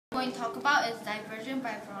going to talk about is Divergent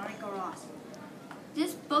by Veronica Ross.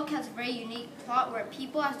 This book has a very unique plot where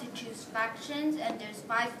people have to choose factions, and there's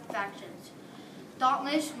 5 factions.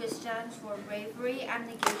 Dauntless, which stands for bravery,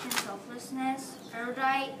 abnegation, selflessness;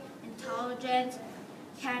 erudite, intelligence;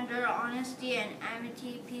 candor, honesty; and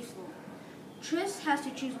amity, peaceful. Tris has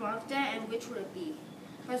to choose one of them, and which would it be?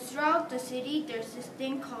 But throughout the city, there's this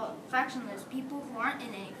thing called factionless, people who aren't in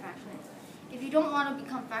any faction. If you don't want to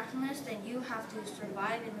become factionless, then you have to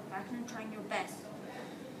survive in the faction trying your best.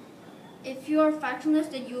 If you're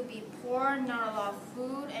factionless, then you'll be poor, not a lot of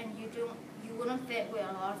food, and you wouldn't fit with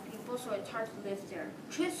a lot of people, so it's hard to live there.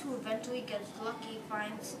 Tris, who eventually gets lucky,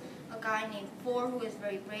 finds a guy named Thor who is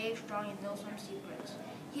very brave, strong, and knows some secrets.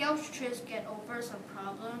 He helps Tris get over some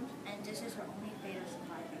problems, and this is her only fate of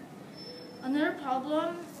surviving. Another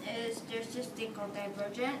problem is there's this thing called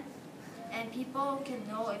Divergent, and people can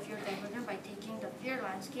know if you're divergent by taking the fear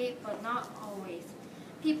landscape, but not always.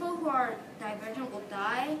 People who are divergent will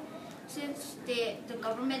die since the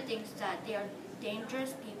government thinks that they are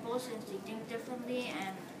dangerous people since they think differently,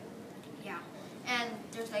 and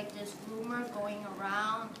there's like this rumor going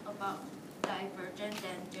around about Divergent,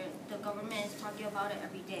 and the government is talking about it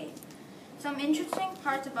every day. Some interesting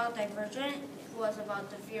parts about Divergent was about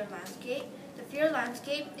the fear landscape. The fear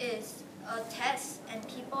landscape is a test, and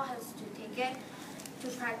people have to take it to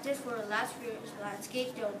practice for the last fear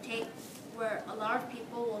landscape they'll take, where a lot of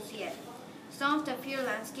people will see it. Some of the fear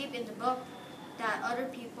landscape in the book that other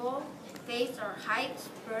people face are heights,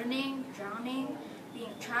 burning, drowning,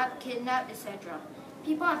 being trapped, kidnapped, etc.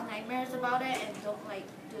 People have nightmares about it and don't like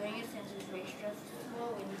doing it since it's very stressful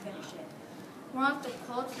when you finish it. One of the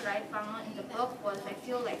quotes that I found in the book was, "I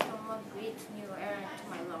feel like someone breathes new air into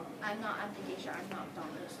my lungs. I'm not abnegation, I'm not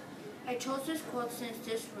dauntless." I chose this quote since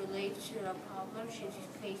this relates to the problem she's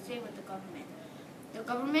facing with the government. The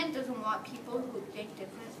government doesn't want people who think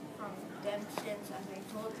different from them since, as I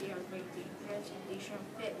told, they are very dangerous and they shouldn't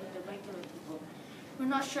fit with the regular people. We're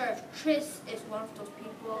not sure if Tris is one of those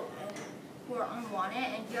people who are unwanted,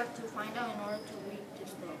 and you have to find out in order to read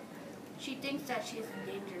this book. She thinks that she is in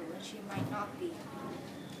danger when she might not be.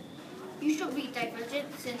 You should read Divergent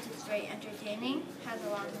since it's very entertaining, has a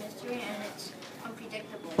lot of mystery, and it's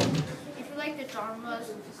unpredictable. If you like the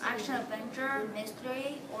genres action-adventure,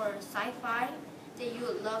 mystery, or sci-fi, then you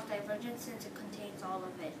would love Divergent since it contains all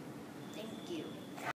of it. Thank you.